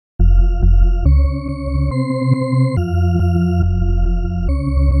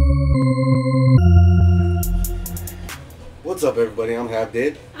up, everybody? I'm Half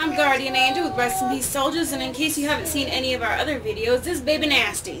Dead. I'm Guardian Angel with Rest in Peace Soldiers, and in case you haven't seen any of our other videos, this is Baby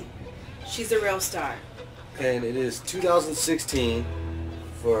Nasty. She's a real star. And it is 2016,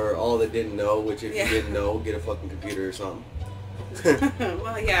 for all that didn't know, which if you didn't know, get a fucking computer or something.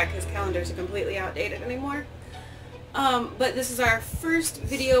 Well, yeah, because calendars are completely outdated anymore. But this is our first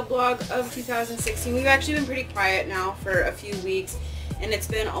video blog of 2016. We've actually been pretty quiet now for a few weeks, and it's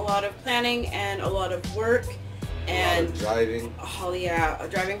been a lot of planning and a lot of work. And a lot of driving. Oh yeah,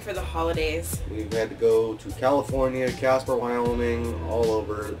 driving for the holidays. We've had to go to California, Casper, Wyoming, all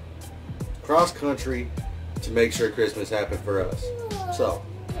over, cross country, to make sure Christmas happened for us. So.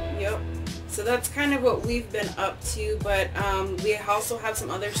 Yep. So that's kind of what we've been up to, but we also have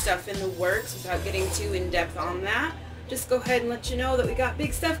some other stuff in the works without getting too in-depth on that. Just go ahead and let you know that we got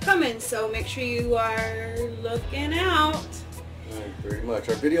big stuff coming, so make sure you are looking out. Right, pretty much.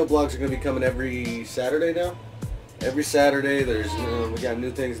 Our video blogs are going to be coming every Saturday now. Every Saturday, there's we got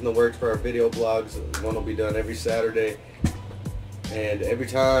new things in the works for our video blogs. One will be done every Saturday. And every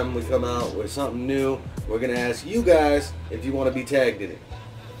time we come out with something new, we're going to ask you guys if you want to be tagged in it.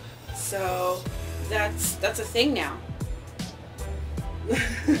 So that's a thing now.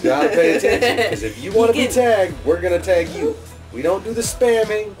 You gotta pay attention, because if you want to be tagged, we're going to tag you. We don't do the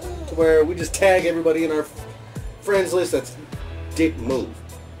spamming to where we just tag everybody in our friends list. That's dick move.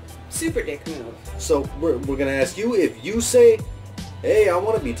 Super dick move. So we're going to ask you, if you say, hey, I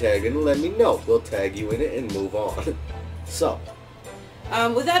want to be tagged in, let me know. We'll tag you in it and move on. So.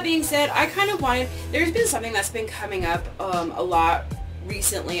 With that being said, I kind of wanted, there's been something that's been coming up a lot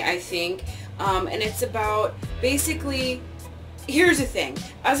recently, I think, and it's about basically, here's the thing.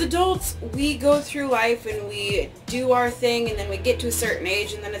 As adults, we go through life and we do our thing, and then we get to a certain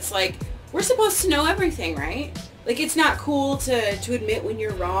age, and then it's like, we're supposed to know everything, right? Like, it's not cool to admit when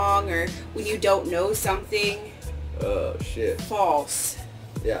you're wrong or when you don't know something. Oh, shit. False.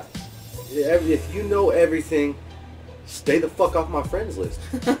 Yeah. If you know everything, stay the fuck off my friends list.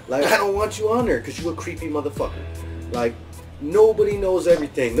 Like, I don't want you on there because you a creepy motherfucker. Like, nobody knows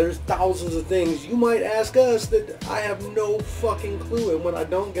everything. There's thousands of things you might ask us that I have no fucking clue. And when I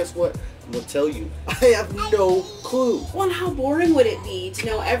don't, guess what? I'm going to tell you. I have no clue. Well, and how boring would it be to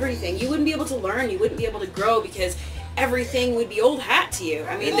know everything? You wouldn't be able to learn. You wouldn't be able to grow because everything would be old hat to you.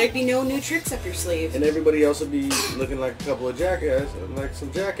 I mean, there'd be no new tricks up your sleeve. And everybody else would be looking like a couple of jackasses, like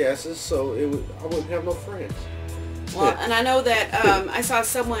some jackasses, so I wouldn't have no friends. Well, and I know that I saw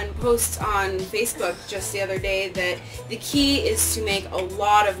someone post on Facebook just the other day that the key is to make a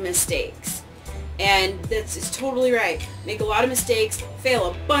lot of mistakes. And that's totally right. Make a lot of mistakes, fail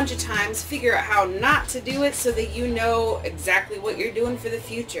a bunch of times, figure out how not to do it so that you know exactly what you're doing for the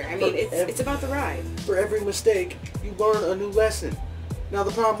future. I mean, it's about the ride. For every mistake, you learn a new lesson. Now,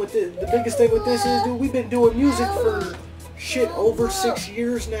 the problem with the biggest thing with this is, dude, we've been doing music for shit over 6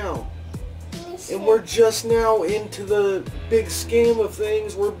 years now. And we're just now into the big scheme of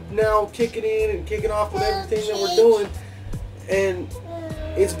things. We're now kicking in and kicking off with everything that we're doing. And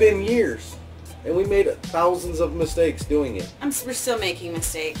it's been years. And we made thousands of mistakes doing it. We're still making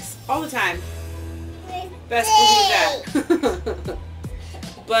mistakes. All the time. Best believe that.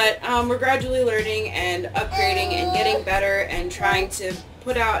 But we're gradually learning and upgrading and getting better and trying to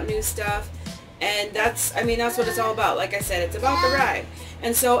put out new stuff. And that's what it's all about. Like I said, it's about the ride.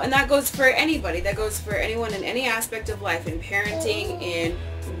 And that goes for anybody. That goes for anyone in any aspect of life, in parenting, in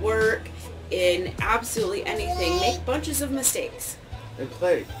work, in absolutely anything. Make bunches of mistakes. And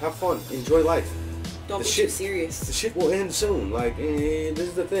play. Have fun. Enjoy life. Don't be too serious. The shit will end soon. Like, this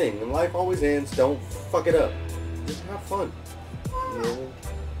is the thing. And life always ends. Don't fuck it up. Just have fun. You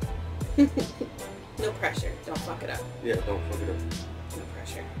know? No pressure. Don't fuck it up. Yeah, don't fuck it up. No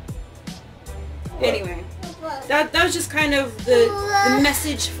pressure. Anyway, that was just kind of the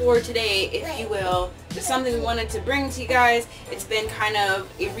message for today, if you will. It's something we wanted to bring to you guys. It's been kind of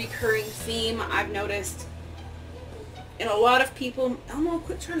a recurring theme I've noticed in a lot of people. Elmo,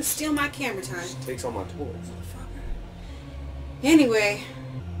 quit trying to steal my camera time. She takes all my toys. Anyway,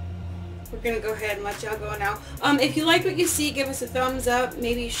 we're going to go ahead and let y'all go now. If you like what you see, give us a thumbs up.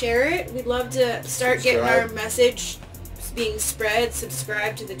 Maybe share it. We'd love to start getting our message being spread.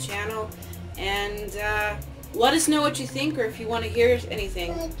 Subscribe to the channel. And let us know what you think, or if you want to hear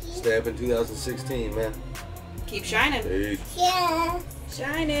anything. Stay up in 2016, man. Keep shining. Peace. Yeah.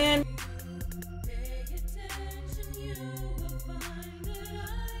 Shining.